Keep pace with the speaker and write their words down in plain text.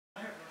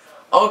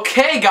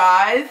Okay,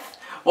 guys.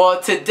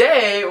 Well,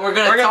 today we're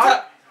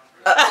gonna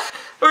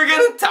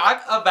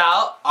talk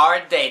about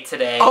our day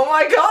today. Oh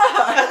my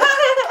god!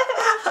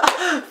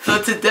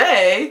 So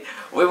today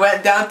we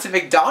went down to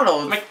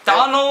McDonald's. And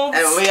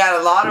we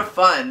had a lot of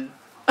fun.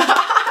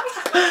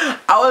 I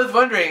was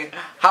wondering,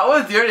 how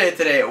was your day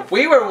today?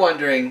 We were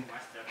wondering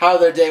how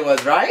their day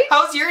was, right?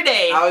 How was your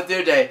day? How was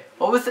your day?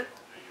 What was it?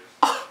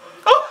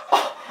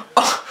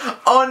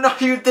 Oh no,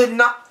 you did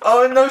not.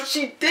 Oh no,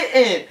 she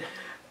didn't.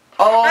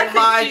 Oh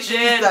my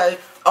Jesus.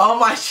 Oh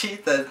my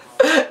Jesus.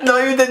 No,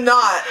 you did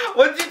not.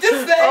 What did you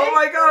just say? Oh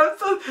my god,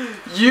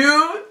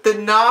 you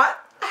did not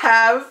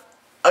have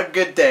a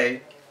good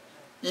day.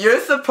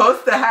 You're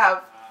supposed to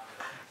have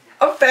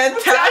a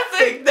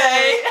fantastic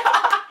day.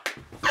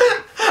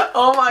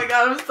 Oh my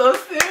god, I'm so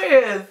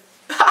serious.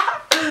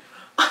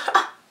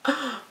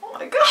 Oh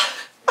my god.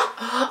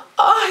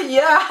 Oh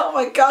yeah, oh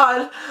my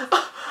god.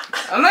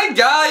 Oh my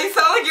god, you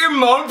sound like you're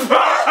moaning.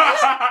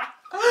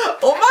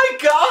 Oh my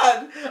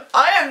god!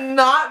 I am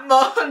not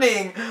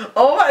moaning!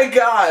 Oh my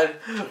god!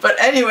 But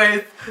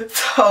anyways,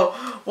 so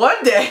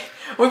one day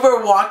we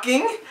were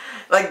walking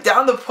like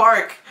down the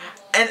park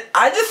and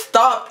I just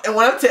stopped and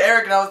went up to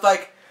Eric and I was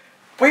like,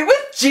 "We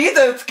with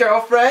Jesus,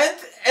 girlfriend!"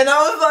 And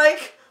I was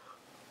like,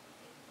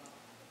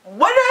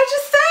 "What did I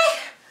just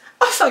say?"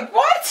 I was like,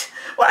 "What?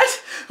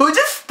 What? Who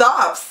just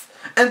stops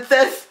and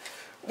says,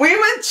 'We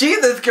with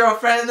Jesus,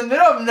 girlfriend,' in the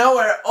middle of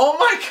nowhere?" Oh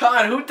my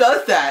god, who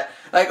does that?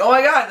 Like, oh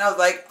my god, and I was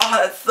like, oh,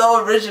 that's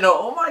so original.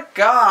 Oh my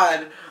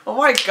god. Oh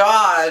my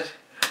god.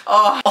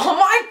 Oh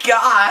my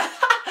god.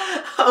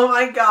 Oh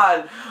my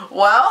god.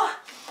 Well,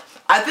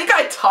 I think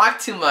I talk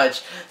too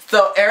much.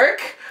 So,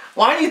 Eric,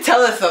 why don't you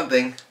tell us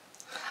something?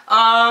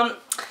 I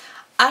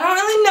don't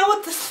really know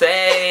what to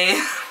say.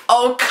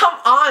 Oh, come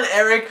on,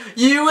 Eric.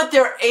 You with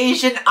your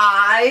Asian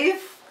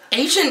eyes.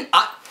 Asian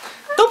eyes?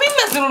 Don't be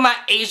messing with my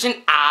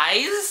Asian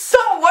eyes.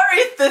 Don't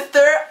worry,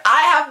 sister.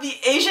 I have the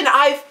Asian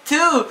eyes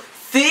too.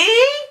 See?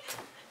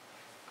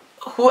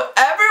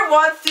 Whoever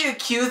wants to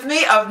accuse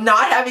me of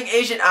not having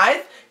Asian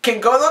eyes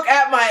can go look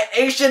at my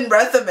Asian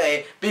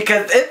resume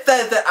because it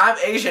says that I'm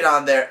Asian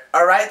on there.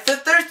 Alright,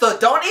 sister? So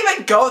don't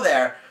even go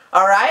there.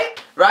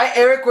 Alright? Right,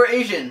 Eric? We're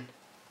Asian.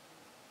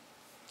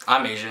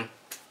 I'm Asian.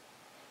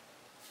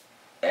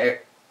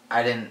 Eric,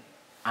 I didn't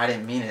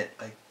mean it.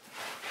 Like,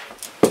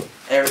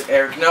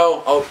 Eric,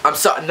 no. Oh, I'm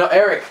sorry. No,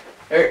 Eric.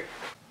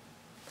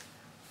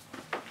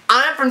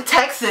 I'm from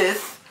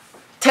Texas.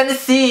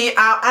 Tennessee,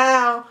 ow,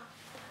 ow.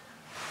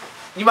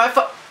 You might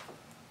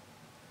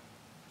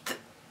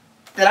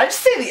Did I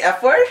just say the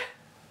F word?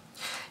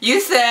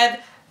 You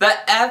said the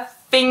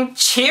effing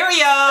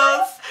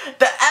Cheerios.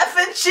 The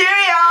effing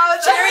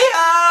Cheerios.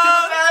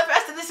 Cheerios.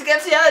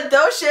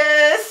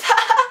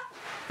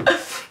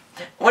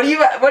 What do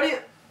you?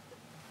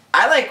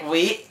 I like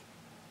wheat.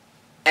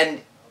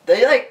 And do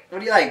you like? What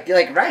do you like? You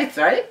like rice,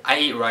 right? I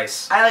eat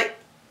rice. I like.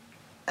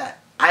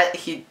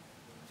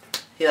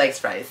 He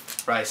likes rice.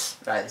 Rice.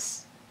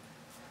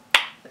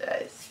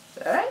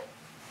 Alright?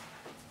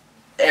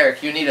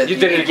 Eric, you need a... You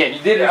did it again.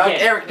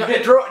 Eric, no.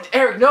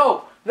 Eric,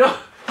 no.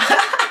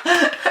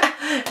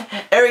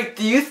 Eric,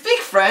 do you speak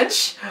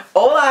French?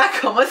 Hola,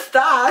 ¿cómo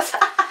estás?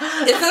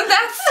 Isn't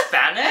that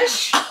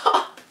Spanish?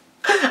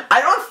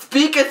 I don't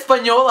speak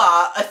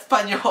Española.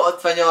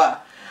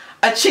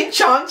 A ching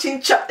chong,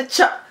 ching cha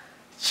cha.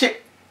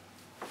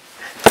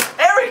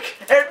 Eric,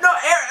 no,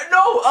 Eric,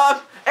 no.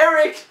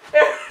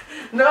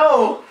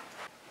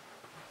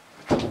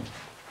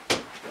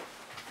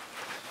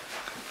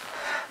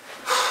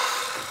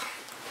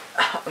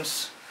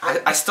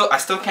 I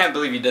still can't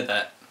believe you did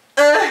that.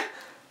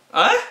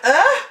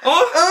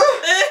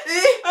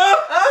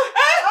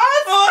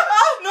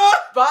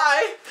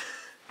 Bye.